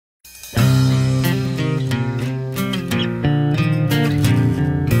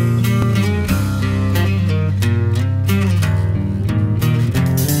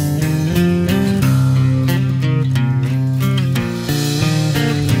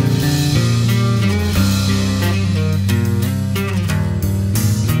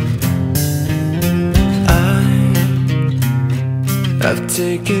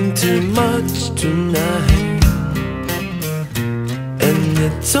taking too much tonight, and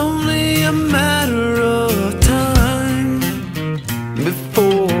it's only a matter of time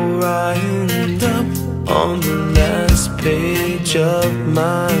before I end up on the last page of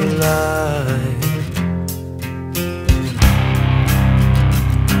my life.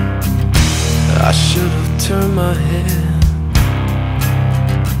 I should have turned my head,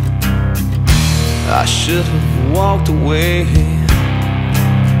 I should have walked away.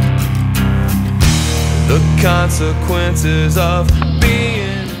 The consequences of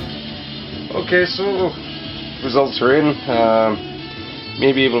being... Okay, so results are in.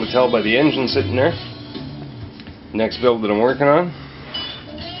 May be able to tell by the engine sitting there. Next build that I'm working on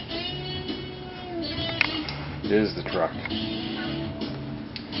is the truck.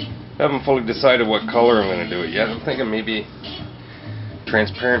 I haven't fully decided what color I'm going to do it yet. I'm thinking maybe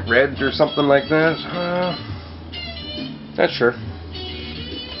transparent red or something like that. Not sure.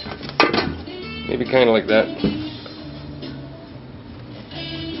 Maybe kind of like that.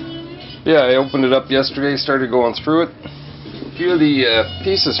 Yeah, I opened it up yesterday, started going through it. A few of the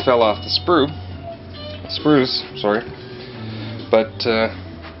pieces fell off the sprues, sorry. But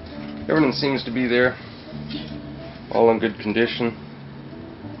everything seems to be there, all in good condition,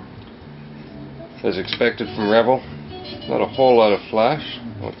 as expected from Revell. Not a whole lot of flash.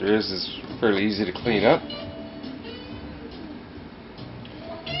 What there is fairly easy to clean up.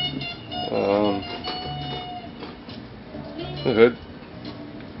 The hood.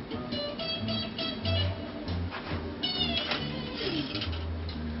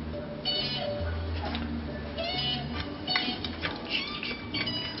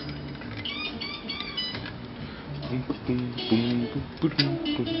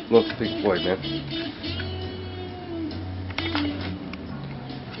 Love Pink Floyd, man.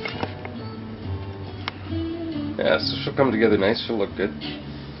 Yeah, so she'll come together nice, she'll look good.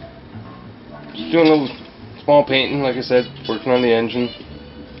 Just doing a little small painting, like I said, working on the engine.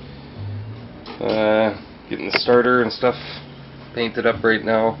 Getting the starter and stuff painted up right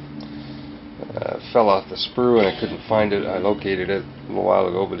now. Fell off the sprue and I couldn't find it. I located it a little while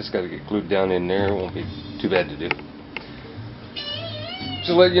ago, but it's got to get glued down in there. It won't be too bad to do. Just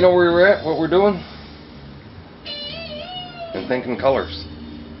to let you know where we're at, what we're doing, and thinking colors.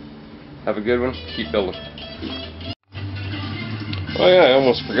 Have a good one. Keep building. Oh yeah, I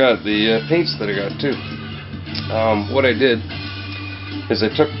almost forgot the paints that I got too. What I did is I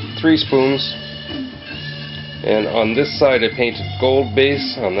took 3 spoons, and on this side I painted gold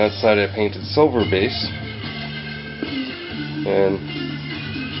base, on that side I painted silver base, and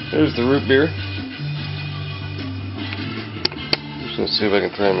there's the root beer. Just gonna see if I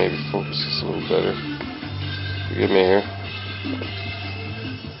can try and maybe focus this a little better. Forgive me here.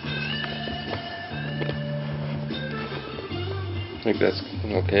 I think that's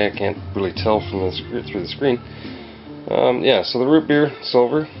okay. I can't really tell from the through the screen. Yeah, so the root beer,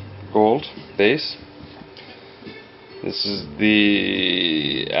 silver, gold base. This is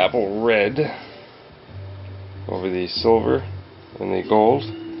the apple red over the silver and the gold.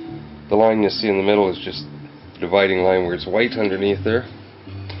 The line you see in the middle is just the dividing line where it's white underneath there.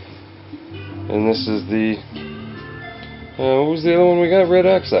 And this is the what was the other one we got? Red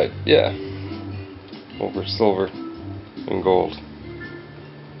oxide. Yeah, over silver and gold.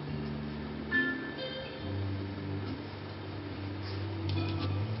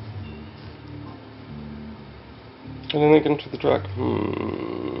 What am I thinking for the truck?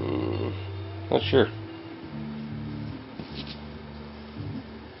 Not sure.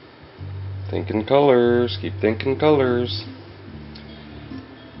 Thinking colors. Keep thinking colors.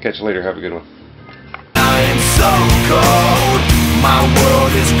 Catch you later. Have a good one. I am so cold. My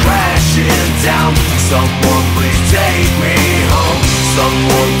world is crashing down. Someone please take me home.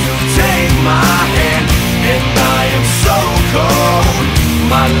 Someone to take my hand. And I am so cold.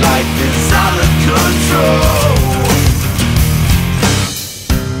 My life is out of control.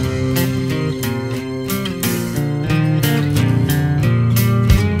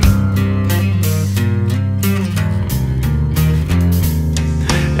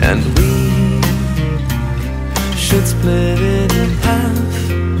 And we should split it in half,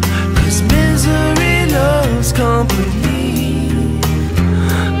 'cause misery loves company,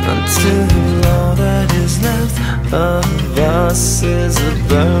 until all that is left of us is a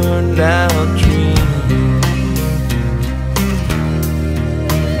burn.